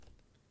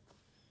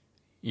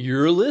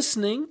You're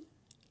listening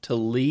to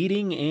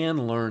Leading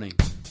and Learning.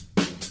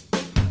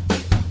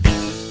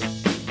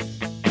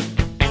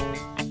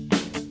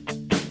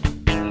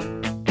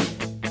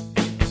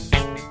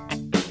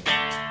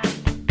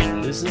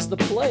 This is the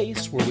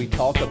place where we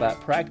talk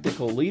about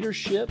practical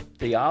leadership,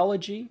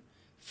 theology,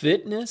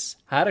 fitness,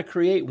 how to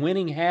create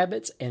winning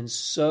habits, and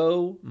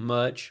so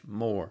much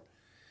more.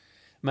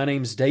 My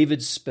name's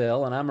David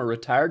Spell, and I'm a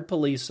retired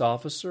police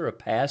officer, a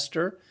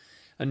pastor,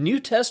 a New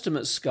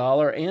Testament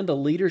scholar, and a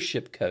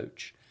leadership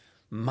coach.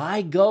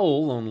 My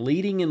goal on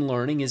Leading and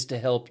Learning is to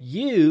help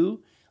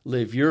you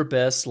live your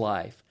best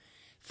life.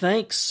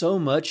 Thanks so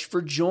much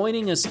for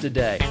joining us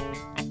today.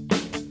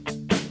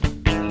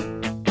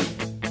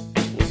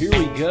 Well, here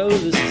we go.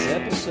 This is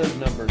episode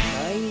number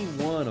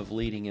 91 of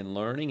Leading and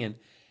Learning, and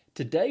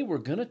today we're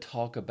going to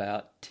talk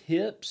about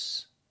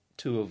tips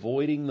to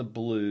avoiding the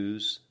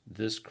blues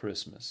this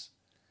Christmas.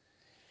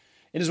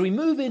 And as we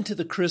move into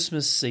the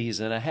Christmas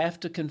season, I have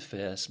to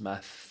confess my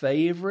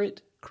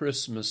favorite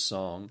Christmas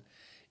song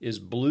is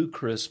Blue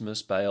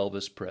Christmas by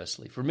Elvis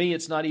Presley. For me,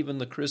 it's not even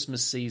the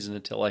Christmas season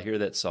until I hear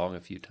that song a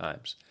few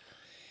times.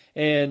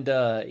 And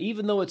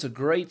even though it's a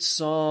great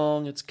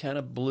song, it's kind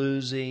of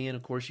bluesy, and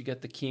of course you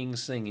got the King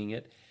singing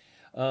it,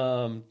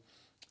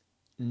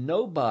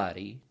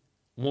 nobody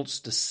wants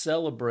to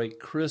celebrate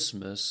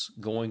Christmas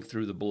going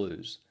through the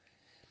blues.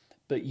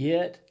 But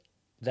yet,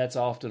 that's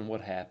often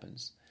what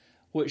happens.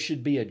 What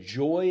should be a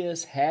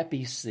joyous,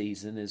 happy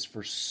season is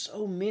for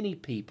so many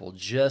people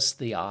just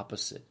the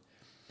opposite.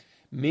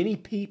 Many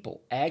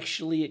people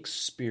actually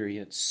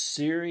experience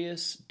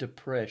serious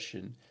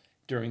depression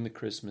during the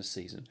Christmas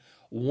season.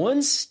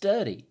 One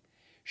study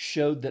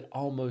showed that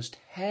almost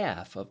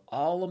half of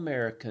all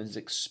Americans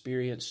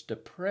experience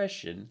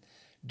depression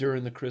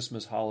during the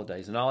Christmas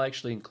holidays. And I'll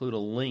actually include a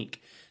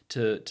link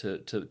to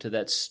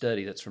that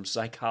study. That's from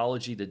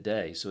Psychology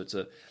Today. So it's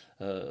a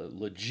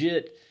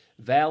legit,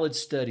 valid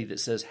study that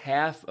says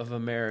half of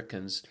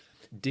Americans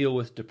deal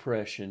with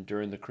depression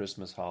during the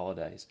Christmas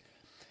holidays.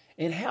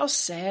 And how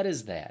sad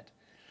is that?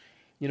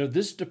 You know,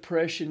 this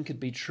depression could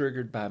be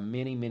triggered by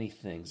many, many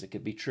things. It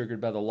could be triggered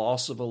by the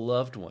loss of a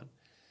loved one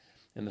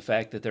and the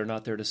fact that they're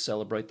not there to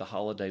celebrate the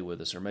holiday with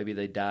us, or maybe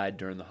they died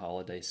during the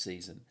holiday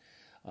season.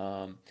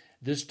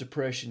 This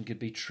depression could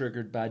be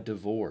triggered by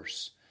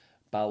divorce,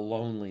 by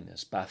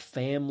loneliness, by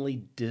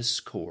family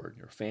discord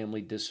or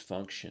family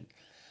dysfunction.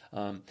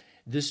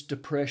 This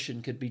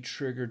depression could be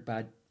triggered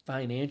by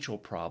financial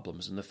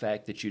problems and the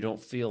fact that you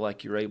don't feel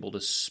like you're able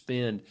to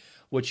spend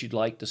what you'd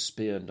like to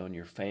spend on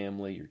your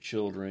family, your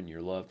children,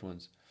 your loved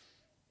ones.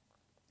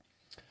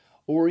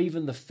 Or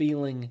even the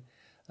feeling,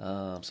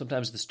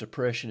 sometimes this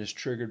depression is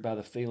triggered by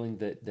the feeling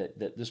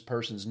that this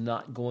person's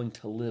not going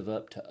to live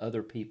up to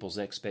other people's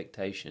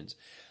expectations.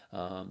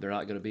 They're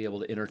not going to be able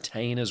to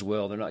entertain as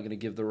well. They're not going to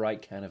give the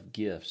right kind of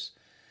gifts.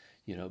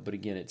 You know, but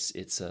again,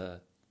 it's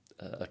a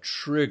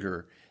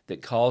trigger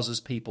that causes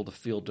people to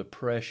feel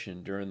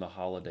depression during the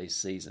holiday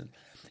season.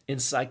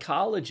 And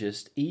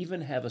psychologists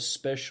even have a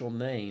special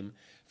name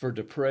for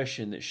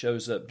depression that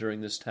shows up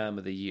during this time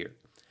of the year.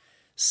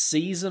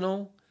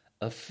 Seasonal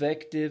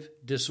affective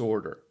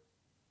disorder.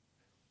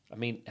 I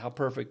mean, how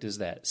perfect is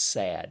that?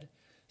 SAD.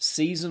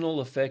 Seasonal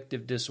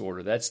affective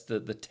disorder. That's the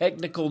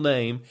technical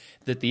name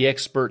that the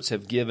experts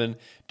have given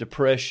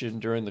depression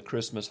during the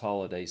Christmas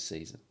holiday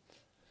season.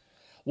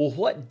 Well,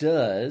 what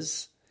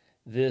does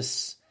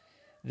this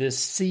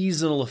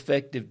seasonal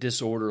affective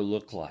disorder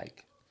look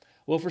like?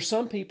 Well, for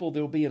some people,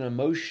 there'll be an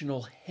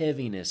emotional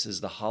heaviness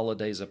as the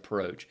holidays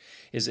approach.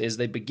 As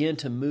they begin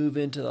to move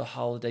into the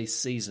holiday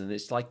season,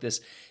 it's like this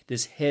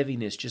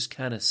heaviness just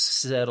kind of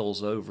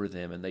settles over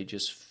them, and they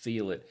just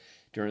feel it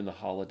during the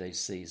holiday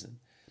season.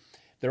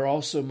 There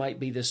also might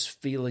be this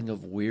feeling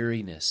of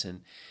weariness,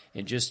 and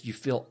just you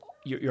feel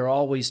you're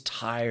always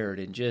tired,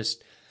 and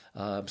just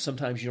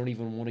sometimes you don't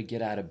even want to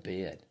get out of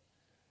bed.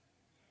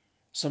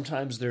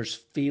 Sometimes there's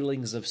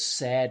feelings of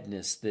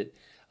sadness that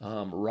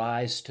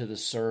rise to the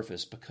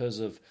surface because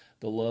of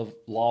the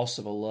loss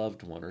of a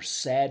loved one, or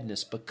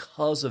sadness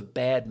because of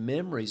bad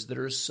memories that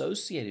are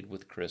associated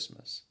with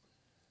Christmas.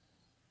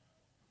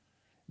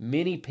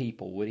 Many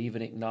people would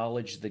even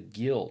acknowledge the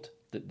guilt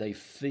that they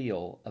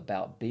feel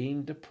about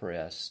being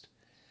depressed,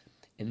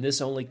 and this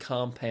only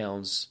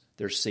compounds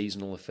their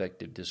seasonal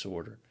affective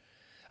disorder.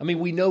 I mean,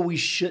 we know we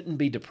shouldn't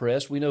be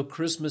depressed. We know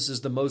Christmas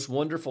is the most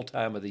wonderful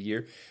time of the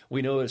year.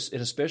 We know, and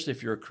especially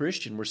if you're a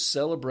Christian, we're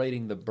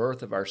celebrating the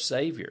birth of our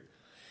Savior.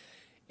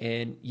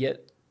 And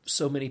yet,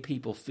 so many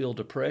people feel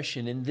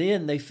depression, and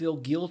then they feel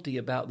guilty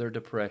about their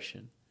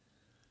depression.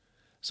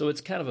 So it's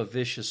kind of a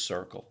vicious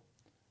circle.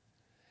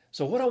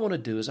 So what I want to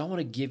do is I want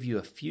to give you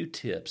a few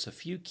tips, a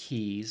few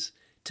keys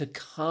to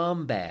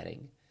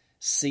combating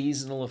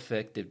seasonal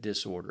affective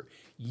disorder.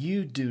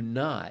 You do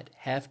not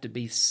have to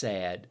be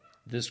sad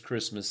this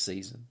Christmas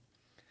season.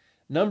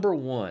 Number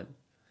one,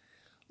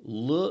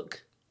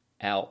 look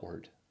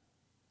outward.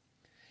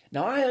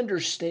 Now, I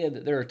understand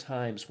that there are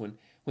times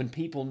when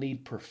people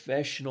need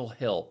professional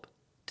help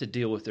to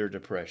deal with their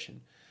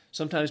depression.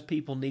 Sometimes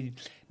people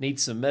need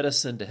some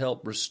medicine to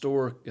help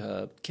restore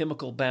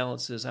chemical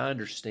balances. I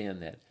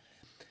understand that.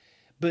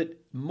 But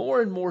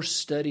more and more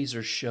studies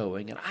are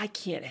showing, and I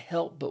can't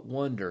help but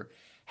wonder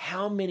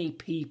how many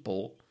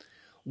people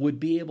would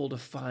be able to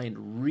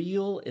find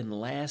real and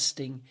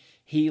lasting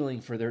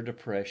healing for their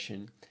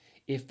depression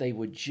if they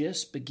would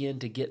just begin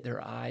to get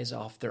their eyes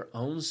off their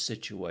own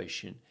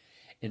situation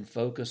and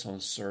focus on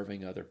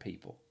serving other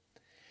people.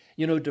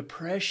 You know,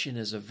 depression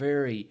is a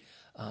very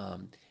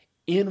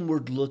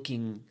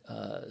inward-looking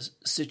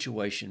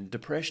situation.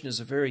 Depression is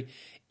a very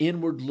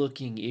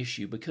inward-looking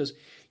issue because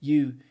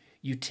you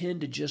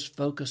tend to just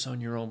focus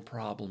on your own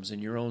problems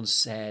and your own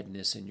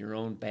sadness and your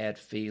own bad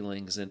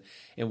feelings and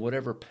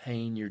whatever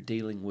pain you're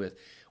dealing with.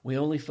 We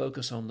only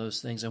focus on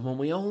those things. And when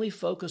we only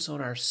focus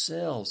on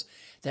ourselves,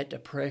 that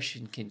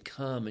depression can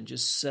come and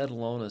just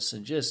settle on us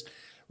and just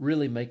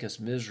really make us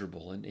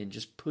miserable and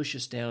just push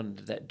us down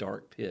into that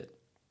dark pit.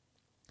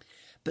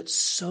 But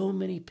so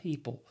many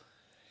people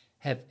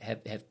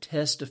have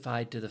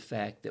testified to the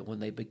fact that when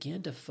they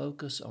begin to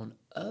focus on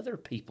other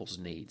people's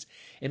needs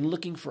and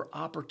looking for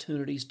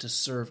opportunities to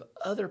serve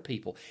other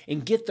people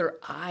and get their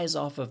eyes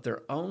off of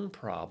their own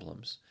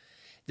problems,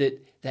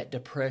 that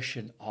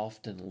depression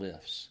often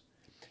lifts.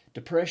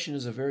 Depression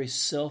is a very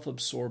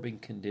self-absorbing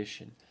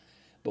condition.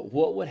 But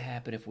what would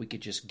happen if we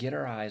could just get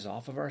our eyes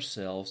off of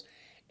ourselves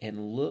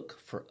and look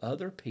for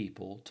other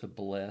people to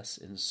bless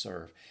and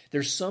serve?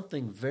 There's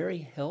something very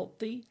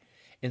healthy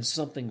and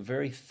something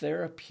very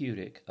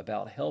therapeutic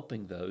about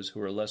helping those who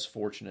are less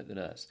fortunate than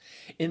us.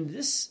 And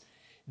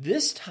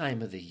this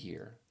time of the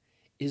year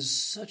is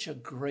such a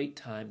great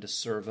time to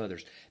serve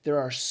others. There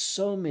are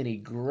so many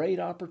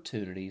great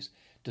opportunities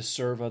to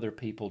serve other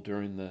people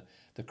during the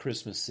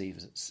Christmas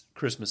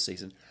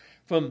season.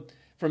 From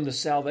the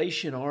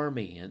Salvation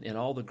Army and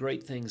all the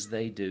great things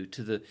they do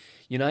to the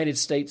United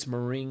States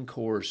Marine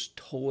Corps'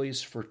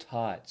 Toys for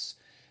Tots.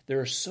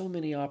 There are so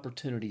many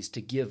opportunities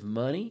to give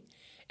money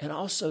and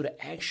also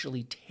to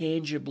actually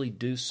tangibly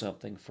do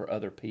something for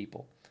other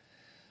people.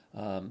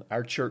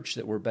 Our church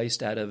that we're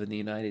based out of in the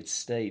United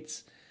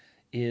States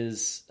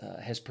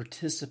has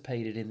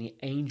participated in the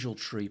Angel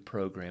Tree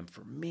program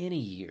for many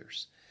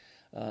years.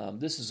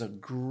 This is a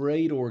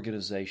great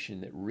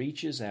organization that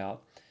reaches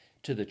out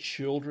to the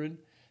children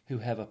who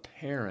have a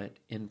parent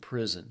in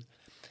prison.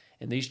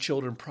 And these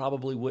children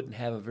probably wouldn't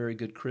have a very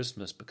good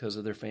Christmas because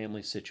of their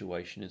family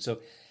situation. And so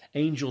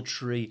Angel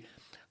Tree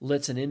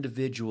lets an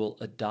individual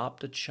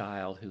adopt a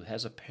child who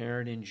has a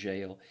parent in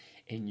jail,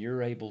 and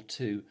you're able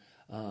to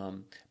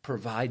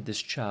provide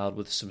this child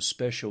with some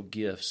special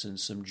gifts and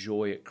some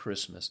joy at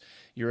Christmas.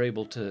 You're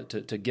able to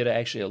get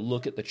actually a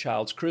look at the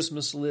child's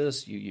Christmas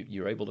list.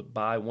 You're able to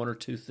buy one or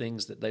two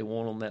things that they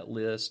want on that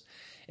list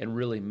and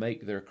really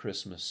make their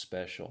Christmas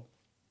special.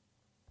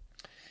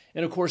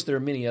 And of course, there are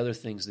many other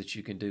things that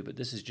you can do, but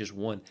this is just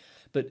one.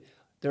 But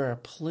there are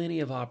plenty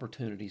of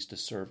opportunities to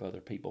serve other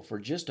people. For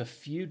just a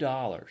few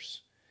dollars,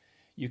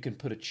 you can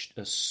put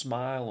a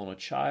smile on a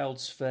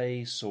child's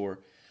face, or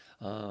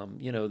there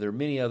are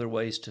many other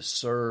ways to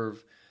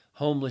serve: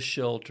 homeless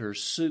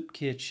shelters, soup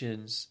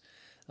kitchens.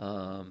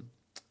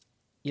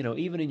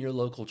 Even in your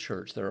local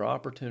church, there are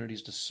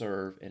opportunities to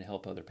serve and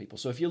help other people.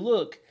 So if you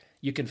look,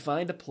 you can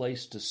find a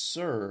place to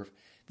serve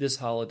this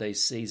holiday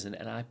season,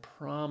 and I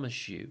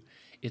promise you,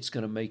 it's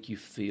going to make you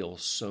feel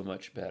so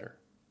much better.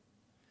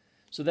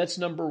 So that's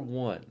number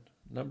one.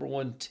 Number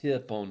one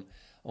tip on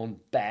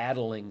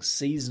battling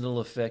seasonal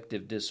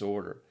affective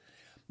disorder.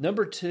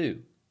 Number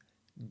two,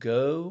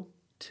 go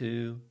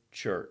to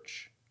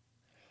church.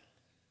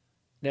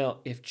 Now,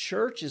 if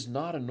church is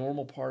not a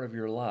normal part of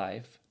your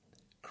life,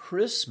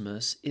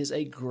 Christmas is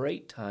a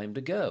great time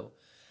to go.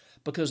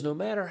 Because no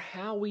matter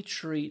how we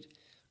treat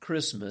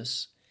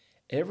Christmas,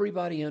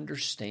 everybody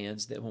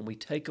understands that when we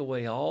take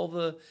away all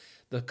the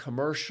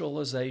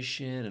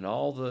commercialization and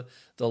all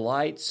the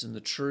lights and the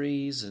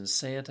trees and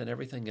Santa and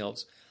everything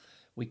else,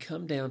 we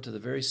come down to the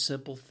very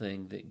simple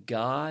thing that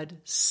God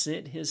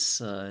sent His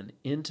Son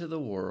into the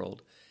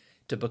world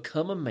to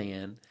become a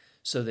man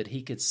so that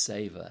He could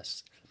save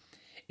us.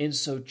 And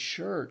so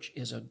church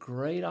is a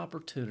great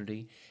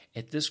opportunity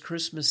at this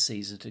Christmas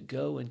season to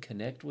go and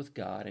connect with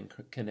God and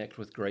connect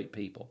with great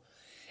people.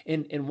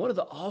 And one of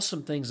the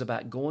awesome things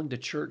about going to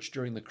church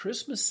during the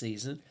Christmas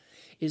season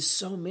is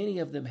so many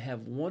of them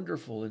have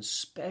wonderful and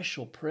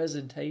special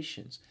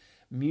presentations,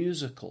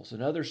 musicals,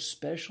 and other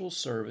special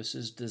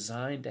services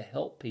designed to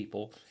help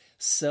people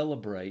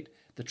celebrate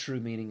the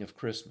true meaning of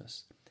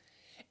Christmas.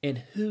 And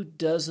who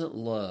doesn't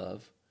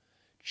love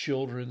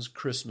children's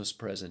Christmas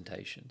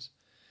presentations?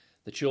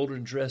 The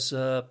children dress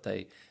up,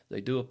 they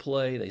do a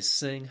play, they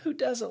sing. Who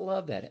doesn't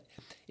love that?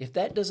 If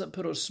that doesn't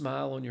put a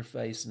smile on your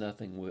face,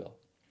 nothing will.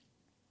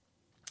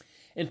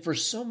 And for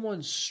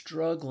someone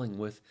struggling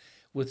with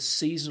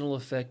seasonal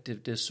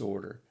affective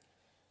disorder,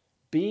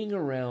 being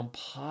around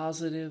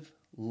positive,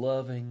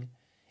 loving,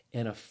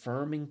 and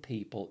affirming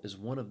people is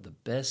one of the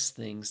best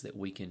things that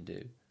we can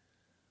do.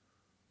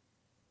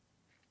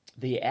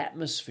 The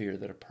atmosphere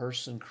that a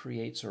person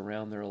creates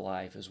around their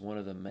life is one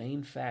of the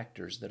main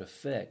factors that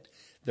affect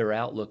their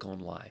outlook on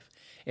life.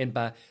 And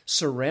by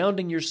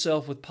surrounding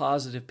yourself with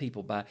positive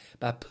people,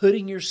 by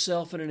putting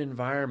yourself in an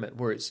environment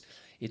where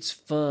it's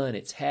fun,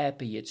 it's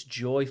happy, it's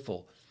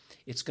joyful,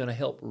 it's going to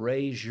help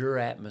raise your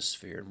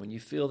atmosphere. And when you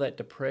feel that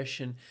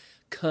depression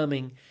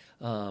coming,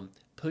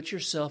 put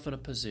yourself in a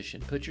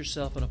position, put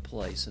yourself in a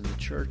place, and the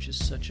church is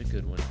such a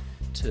good one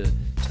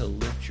to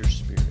lift your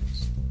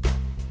spirits.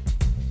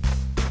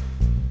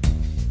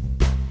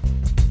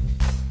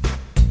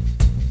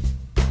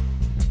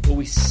 But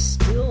we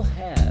still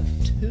have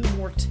 2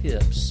 more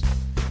tips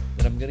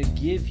that I'm going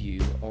to give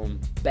you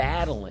on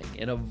battling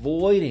and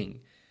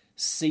avoiding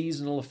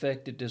seasonal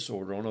affective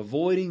disorder, on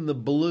avoiding the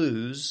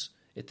blues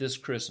at this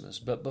Christmas.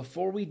 But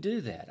before we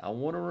do that, I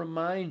want to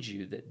remind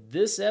you that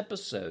this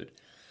episode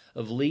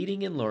of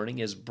Leading and Learning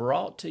is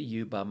brought to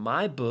you by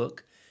my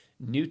book,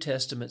 New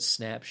Testament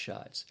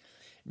Snapshots.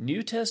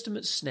 New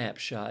Testament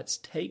Snapshots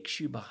takes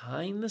you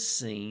behind the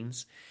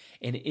scenes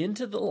and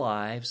into the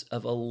lives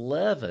of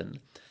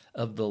 11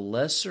 of the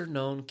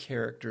lesser-known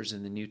characters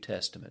in the New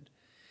Testament.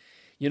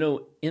 You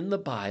know, in the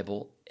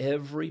Bible,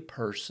 every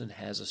person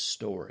has a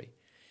story,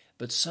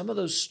 but some of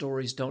those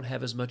stories don't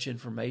have as much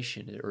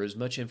information or as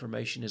much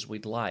information as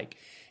we'd like.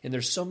 And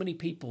there's so many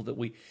people that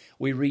we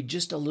read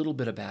just a little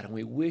bit about and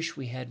we wish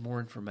we had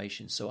more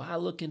information. So I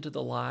look into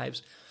the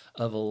lives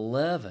of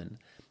 11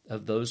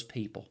 of those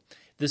people.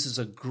 This is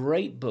a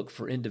great book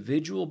for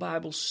individual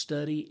Bible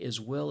study as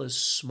well as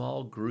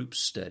small group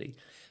study.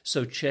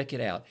 So check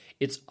it out.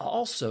 It's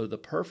also the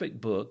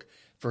perfect book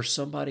for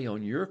somebody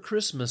on your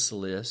Christmas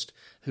list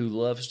who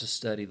loves to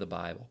study the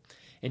Bible.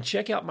 And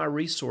check out my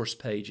resource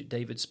page at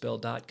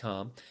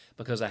davidspell.com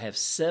because I have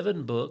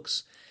 7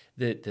 books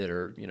that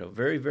are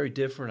very, very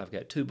different. I've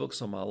got 2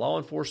 books on my law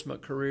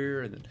enforcement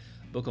career and then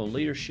a book on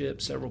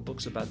leadership, several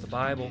books about the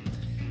Bible.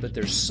 But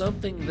there's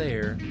something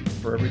there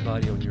for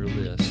everybody on your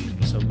list.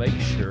 So make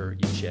sure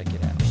you check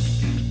it out.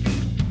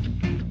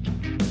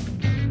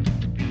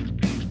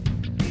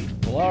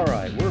 Well, all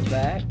right, we're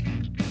back,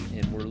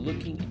 and we're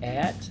looking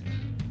at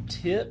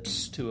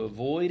tips to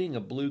avoiding a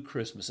blue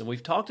Christmas. And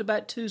we've talked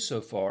about 2 so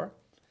far.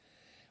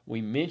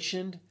 We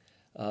mentioned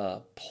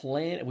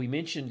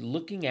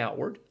looking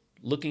outward,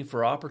 looking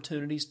for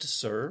opportunities to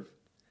serve.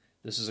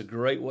 This is a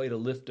great way to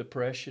lift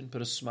depression,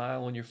 put a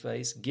smile on your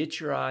face, get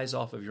your eyes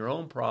off of your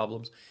own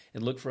problems,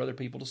 and look for other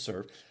people to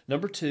serve.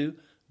 Number 2,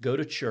 go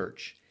to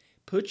church.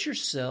 Put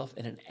yourself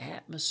in an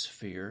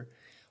atmosphere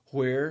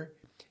where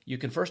you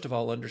can first of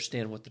all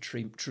understand what the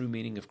true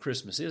meaning of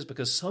Christmas is,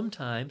 because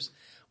sometimes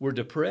we're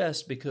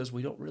depressed because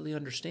we don't really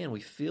understand.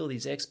 We feel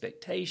these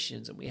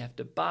expectations and we have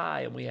to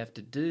buy and we have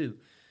to do.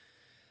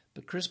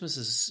 But Christmas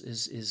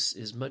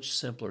is much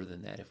simpler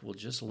than that. If we'll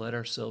just let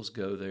ourselves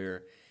go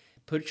there,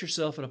 put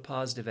yourself in a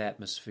positive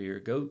atmosphere,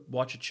 go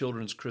watch a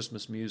children's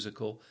Christmas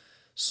musical,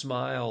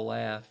 smile,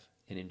 laugh,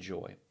 and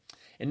enjoy.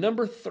 And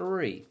number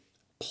 3,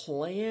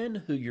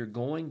 plan who you're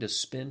going to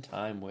spend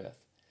time with.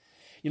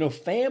 You know,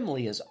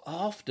 family is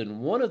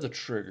often one of the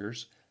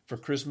triggers for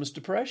Christmas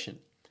depression.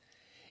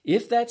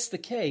 If that's the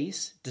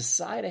case,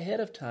 decide ahead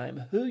of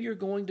time who you're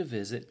going to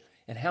visit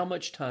and how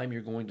much time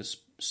you're going to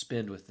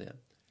spend with them.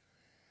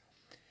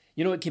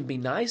 You know, it can be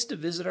nice to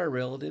visit our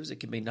relatives. It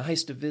can be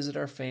nice to visit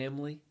our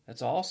family.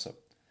 That's awesome.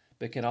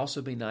 But it can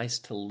also be nice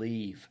to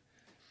leave.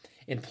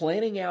 And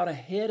planning out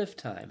ahead of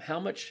time how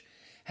much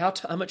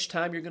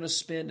time you're going to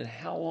spend and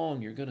how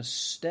long you're going to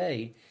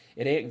stay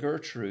at Aunt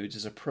Gertrude's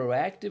is a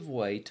proactive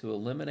way to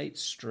eliminate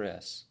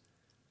stress.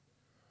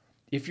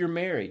 If you're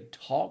married,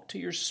 talk to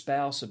your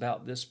spouse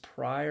about this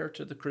prior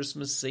to the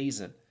Christmas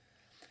season.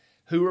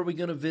 Who are we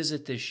going to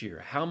visit this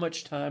year? How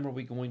much time are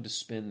we going to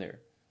spend there?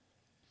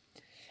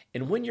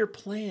 And when you're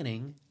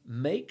planning,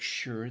 make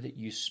sure that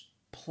you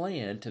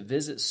plan to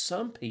visit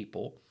some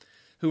people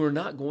who are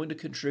not going to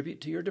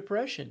contribute to your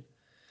depression.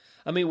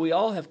 I mean, we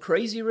all have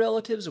crazy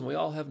relatives and we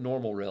all have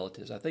normal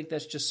relatives. I think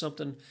that's just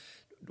something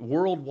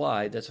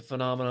worldwide, that's a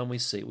phenomenon we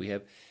see. We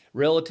have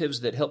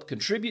relatives that help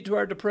contribute to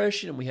our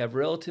depression, and we have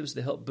relatives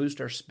that help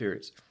boost our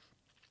spirits.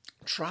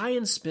 Try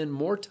and spend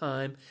more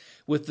time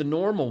with the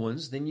normal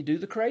ones than you do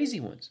the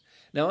crazy ones.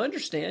 Now,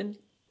 understand,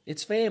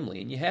 it's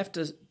family, and you have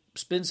to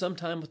spend some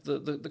time with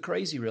the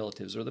crazy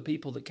relatives or the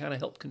people that kind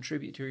of help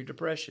contribute to your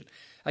depression.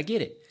 I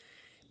get it.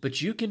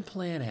 But you can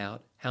plan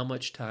out how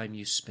much time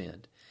you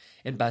spend.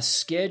 And by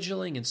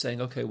scheduling and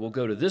saying, okay, we'll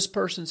go to this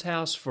person's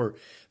house for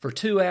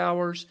 2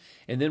 hours,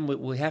 and then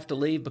we have to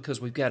leave because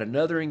we've got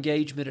another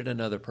engagement at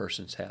another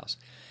person's house.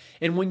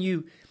 And when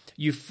you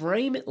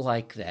frame it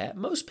like that,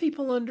 most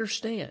people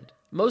understand.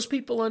 Most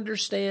people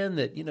understand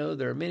that,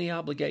 there are many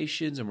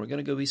obligations and we're going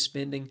to go be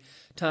spending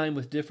time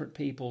with different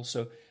people,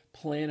 so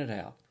plan it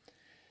out.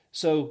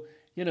 So,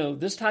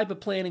 this type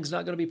of planning is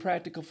not going to be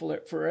practical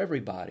for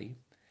everybody,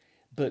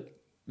 but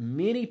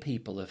many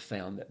people have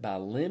found that by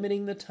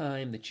limiting the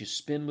time that you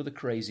spend with the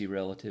crazy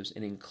relatives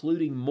and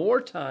including more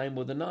time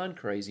with the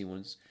non-crazy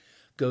ones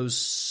goes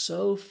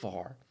so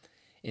far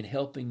in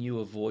helping you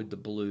avoid the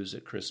blues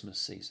at Christmas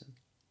season.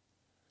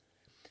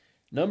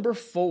 Number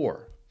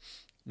four,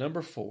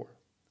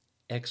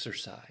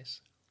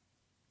 exercise.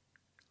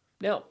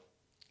 Now,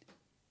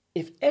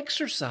 if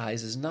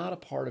exercise is not a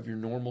part of your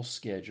normal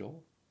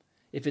schedule,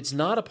 if it's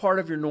not a part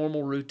of your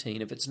normal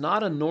routine, if it's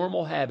not a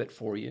normal habit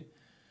for you,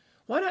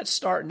 why not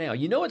start now?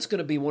 You know it's going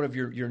to be one of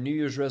your New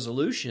Year's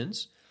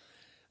resolutions.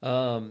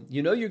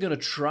 You know you're going to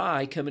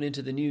try coming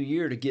into the new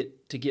year to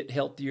get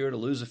healthier, to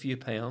lose a few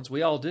pounds.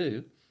 We all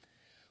do.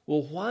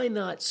 Well, why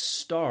not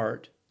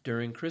start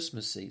during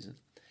Christmas season?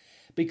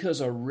 Because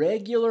a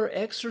regular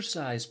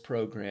exercise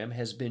program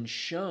has been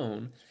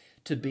shown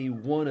to be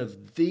one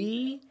of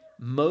the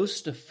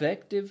most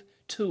effective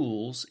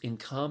tools in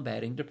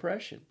combating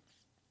depression.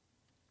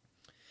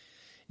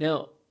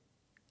 Now,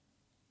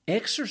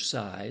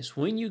 exercise,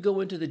 when you go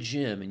into the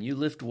gym and you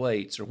lift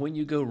weights, or when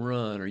you go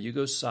run, or you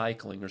go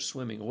cycling or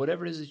swimming, or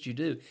whatever it is that you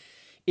do,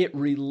 it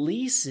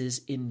releases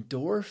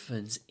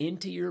endorphins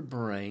into your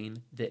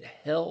brain that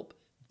help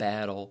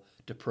battle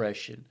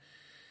depression.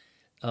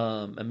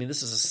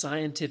 This is a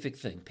scientific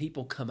thing.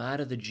 People come out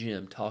of the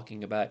gym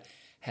talking about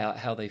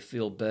how they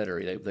feel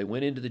better. They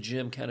went into the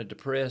gym kind of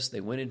depressed.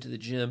 They went into the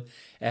gym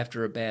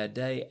after a bad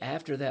day.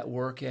 After that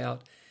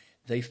workout,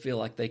 they feel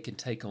like they can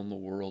take on the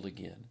world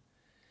again.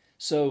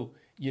 So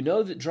you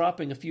know that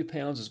dropping a few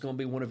pounds is going to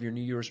be one of your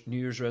New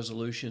Year's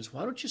resolutions.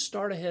 Why don't you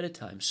start ahead of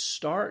time?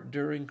 Start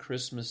during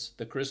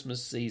the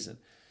Christmas season.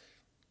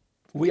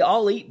 We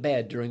all eat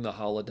bad during the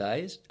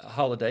holidays.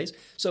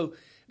 So,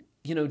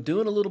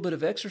 doing a little bit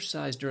of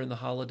exercise during the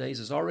holidays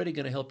is already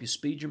going to help you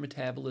speed your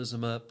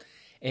metabolism up,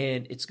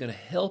 and it's going to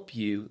help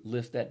you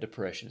lift that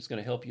depression. It's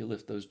going to help you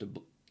lift those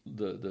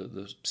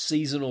the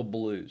seasonal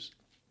blues.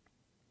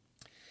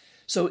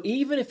 So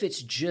even if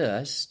it's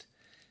just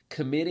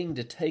committing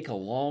to take a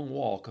long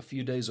walk a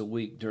few days a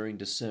week during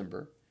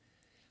December,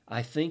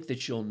 I think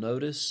that you'll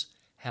notice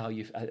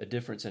a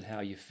difference in how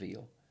you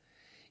feel.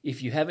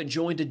 If you haven't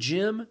joined a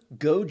gym,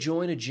 go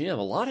join a gym.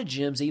 A lot of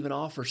gyms even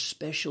offer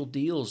special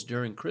deals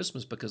during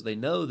Christmas because they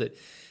know that,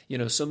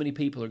 so many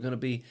people are going to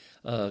be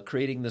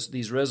creating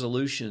these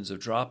resolutions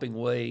of dropping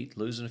weight,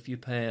 losing a few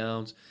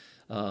pounds,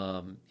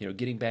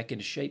 getting back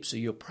into shape. So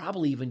you'll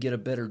probably even get a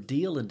better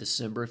deal in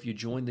December if you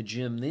join the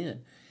gym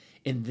then.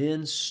 And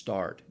then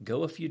start.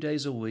 Go a few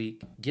days a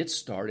week. Get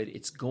started.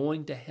 It's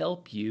going to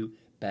help you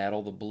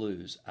battle the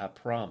blues, I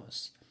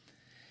promise.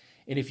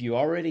 And if you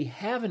already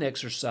have an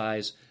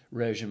exercise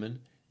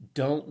regimen,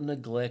 don't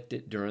neglect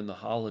it during the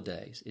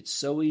holidays. It's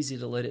so easy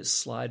to let it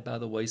slide by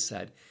the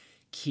wayside.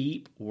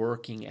 Keep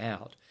working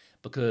out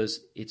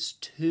because it's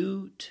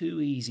too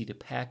easy to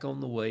pack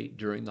on the weight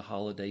during the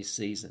holiday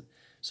season.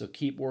 So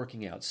keep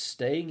working out.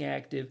 Staying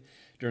active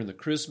during the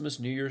Christmas,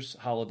 New Year's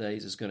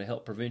holidays is going to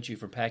help prevent you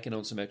from packing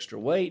on some extra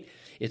weight.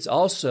 It's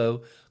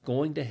also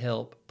going to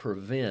help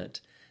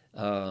prevent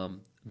the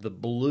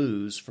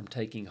blues from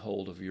taking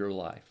hold of your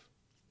life.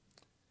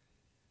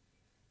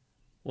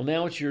 Well,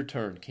 now it's your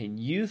turn. Can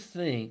you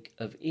think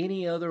of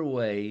any other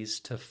ways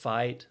to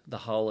fight the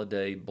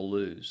holiday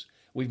blues?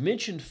 We've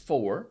mentioned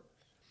 4.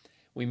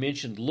 We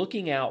mentioned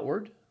looking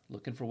outward,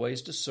 looking for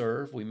ways to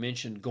serve. We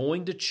mentioned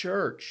going to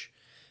church,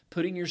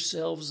 putting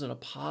yourselves in a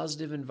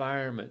positive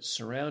environment,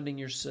 surrounding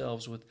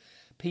yourselves with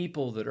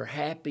people that are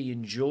happy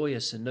and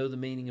joyous and know the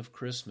meaning of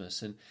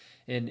Christmas,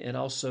 and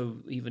also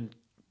even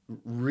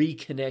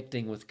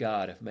reconnecting with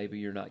God if maybe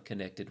you're not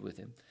connected with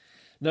Him.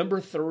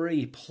 Number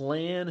 3,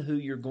 plan who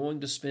you're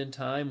going to spend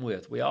time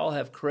with. We all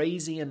have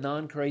crazy and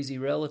non-crazy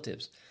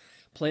relatives.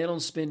 Plan on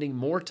spending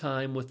more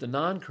time with the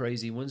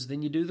non-crazy ones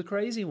than you do the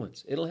crazy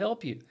ones. It'll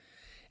help you.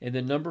 And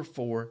then number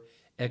 4,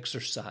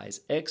 exercise.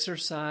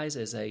 Exercise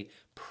is a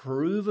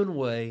proven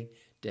way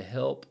to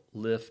help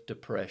lift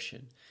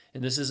depression.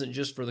 And this isn't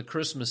just for the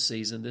Christmas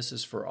season. This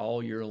is for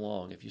all year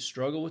long. If you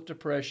struggle with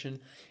depression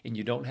and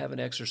you don't have an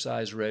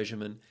exercise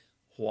regimen,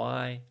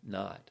 why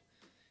not?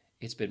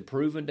 It's been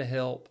proven to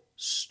help.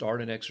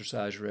 Start an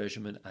exercise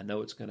regimen. I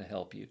know it's going to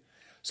help you.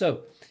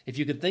 So, if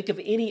you can think of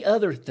any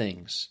other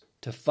things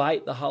to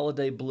fight the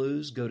holiday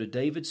blues, go to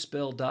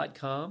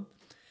davidspell.com.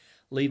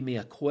 Leave me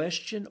a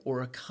question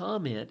or a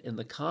comment in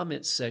the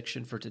comments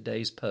section for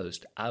today's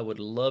post. I would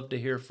love to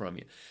hear from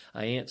you.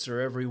 I answer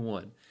every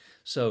one.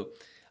 So,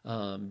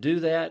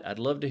 do that. I'd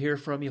love to hear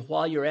from you.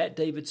 While you're at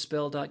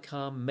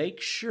davidspell.com,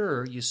 make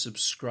sure you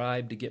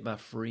subscribe to get my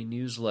free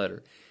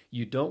newsletter.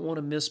 You don't want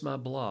to miss my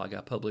blog.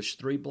 I publish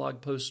 3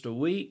 blog posts a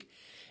week,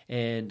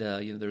 and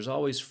there's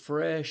always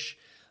fresh,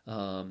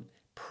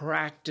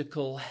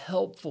 practical,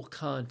 helpful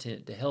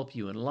content to help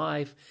you in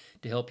life,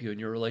 to help you in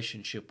your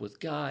relationship with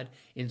God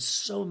in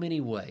so many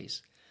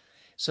ways.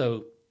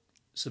 So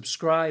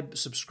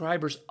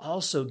subscribers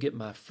also get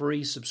my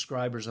free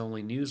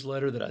subscribers-only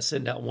newsletter that I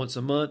send out once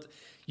a month.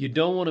 You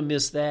don't want to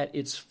miss that.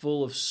 It's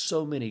full of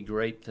so many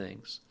great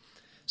things.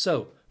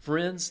 So,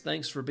 friends,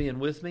 thanks for being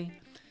with me.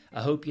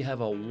 I hope you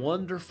have a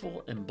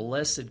wonderful and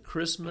blessed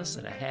Christmas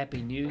and a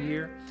happy New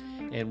Year,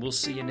 and we'll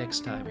see you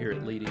next time here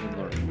at Leading and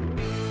Learning.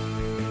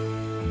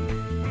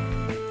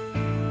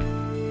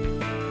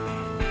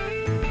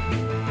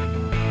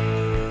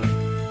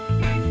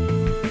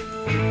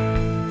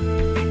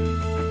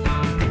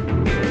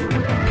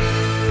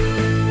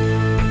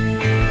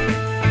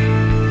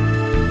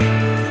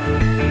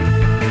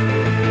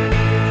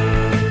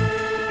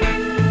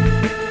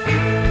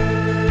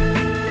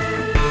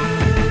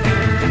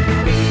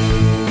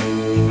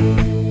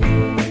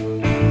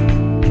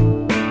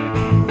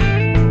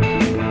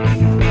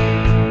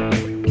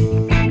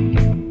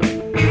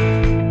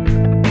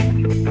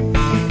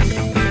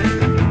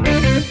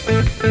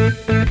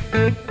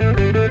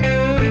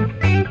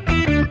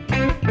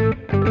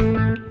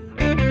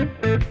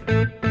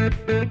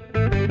 you.